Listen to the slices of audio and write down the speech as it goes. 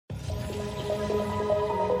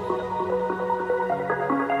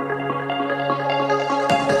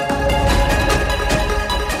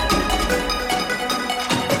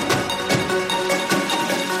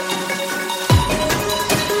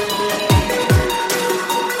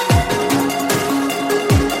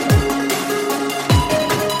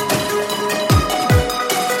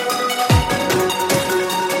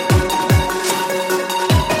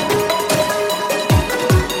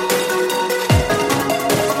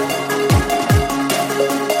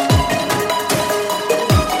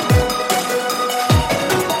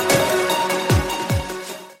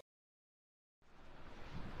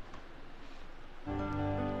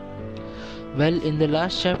Well, in the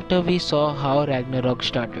last chapter we saw how Ragnarok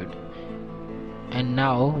started. And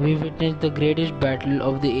now we witness the greatest battle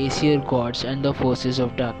of the Aesir gods and the forces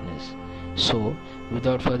of darkness. So,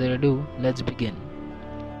 without further ado, let's begin.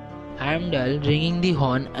 Heimdall, ringing the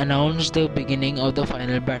horn, announced the beginning of the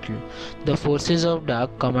final battle. The forces of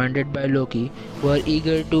Dark, commanded by Loki, were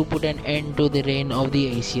eager to put an end to the reign of the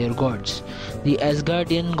Aesir gods. The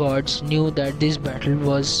Asgardian gods knew that this battle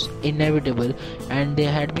was inevitable, and they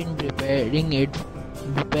had been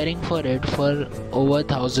preparing for it for over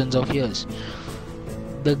thousands of years.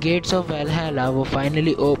 The gates of Valhalla were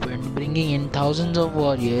finally opened, bringing in thousands of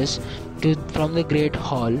warriors from the Great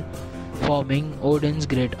Hall, forming Odin's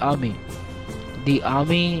great army. The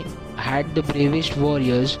army had the bravest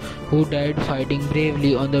warriors who died fighting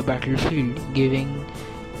bravely on the battlefield, giving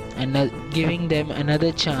them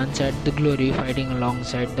another chance at the glory fighting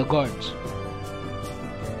alongside the gods.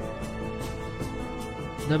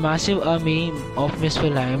 The massive army of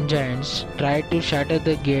Muspelheim giants tried to shatter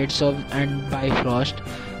the gates and Bifrost,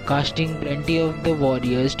 casting plenty of the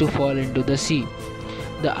warriors to fall into the sea.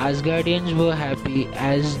 The Asgardians were happy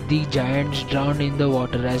as the giants drowned in the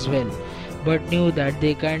water as well, but knew that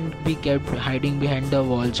they can't be kept hiding behind the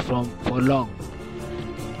walls for long.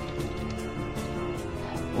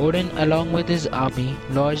 Odin, along with his army,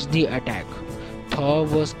 launched the attack. Thor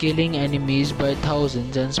was killing enemies by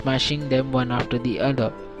thousands and smashing them one after the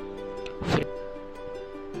other.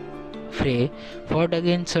 Frey fought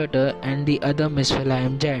against Surtur and the other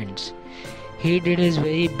Muspelheim giants. He did his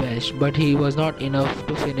very best, but he was not enough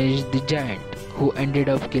to finish the giant, who ended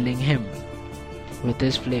up killing him with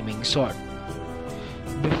his flaming sword.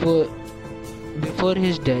 Before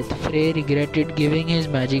his death, Frey regretted giving his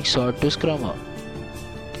magic sword to Skruma.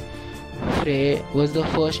 Frey was the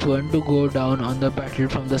first one to go down on the battle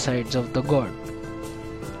from the sides of the god.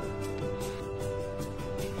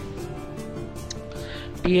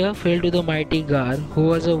 Tyr fell to the mighty Gar, who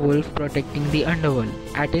was a wolf protecting the underworld.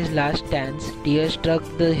 At his last stance, Tyr struck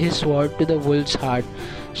his sword to the wolf's heart,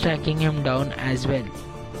 striking him down as well.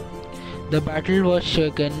 The battle was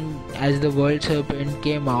shaken as the world serpent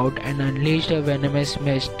came out and unleashed a venomous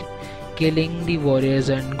mist, killing the warriors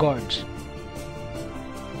and gods.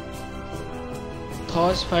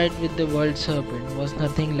 Thor's fight with the world serpent was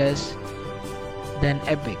nothing less than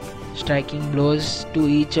epic. Striking blows to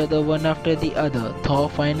each other one after the other, Thor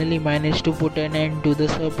finally managed to put an end to the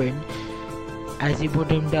serpent as he put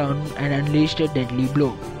him down and unleashed a deadly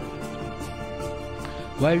blow.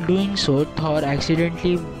 While doing so, Thor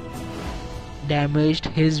accidentally damaged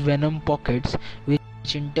his venom pockets,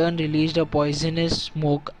 which in turn released a poisonous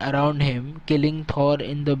smoke around him, killing Thor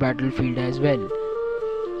in the battlefield as well.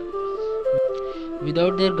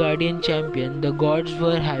 Without their guardian champion, the gods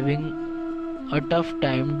were having a tough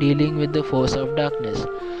time dealing with the force of darkness.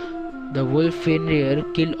 The wolf Fenrir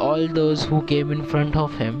killed all those who came in front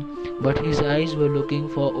of him, but his eyes were looking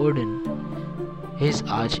for Odin, his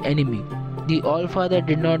arch enemy. The All-Father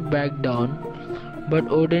did not back down, but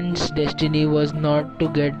Odin's destiny was not to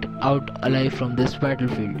get out alive from this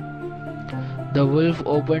battlefield. The wolf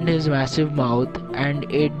opened his massive mouth and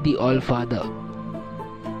ate the All-Father.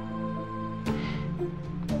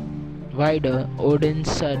 Vidar,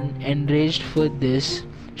 Odin's son, enraged for this,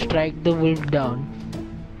 struck the wolf down,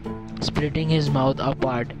 splitting his mouth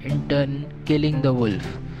apart, in turn killing the wolf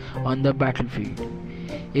on the battlefield.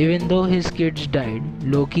 Even though his kids died,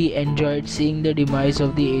 Loki enjoyed seeing the demise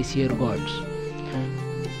of the Aesir gods.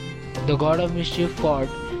 The god of mischief fought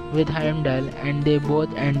with Heimdall and they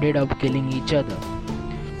both ended up killing each other.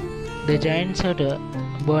 The giant Surtur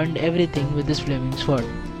burned everything with his flaming sword.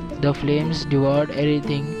 The flames devoured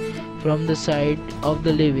everything from the side of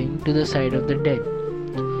the living to the side of the dead.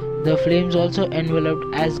 The flames also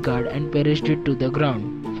enveloped Asgard and perished it to the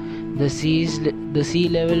ground. The sea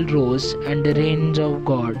level rose and the reigns of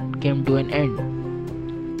God came to an end.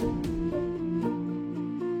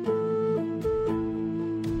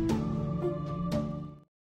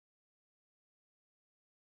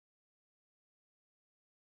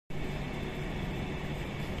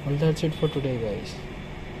 Well, that's it for today, guys.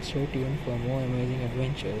 Stay tuned for more amazing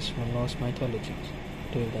adventures from Norse mythology.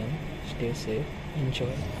 Till then, stay safe,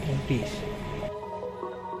 enjoy, and peace.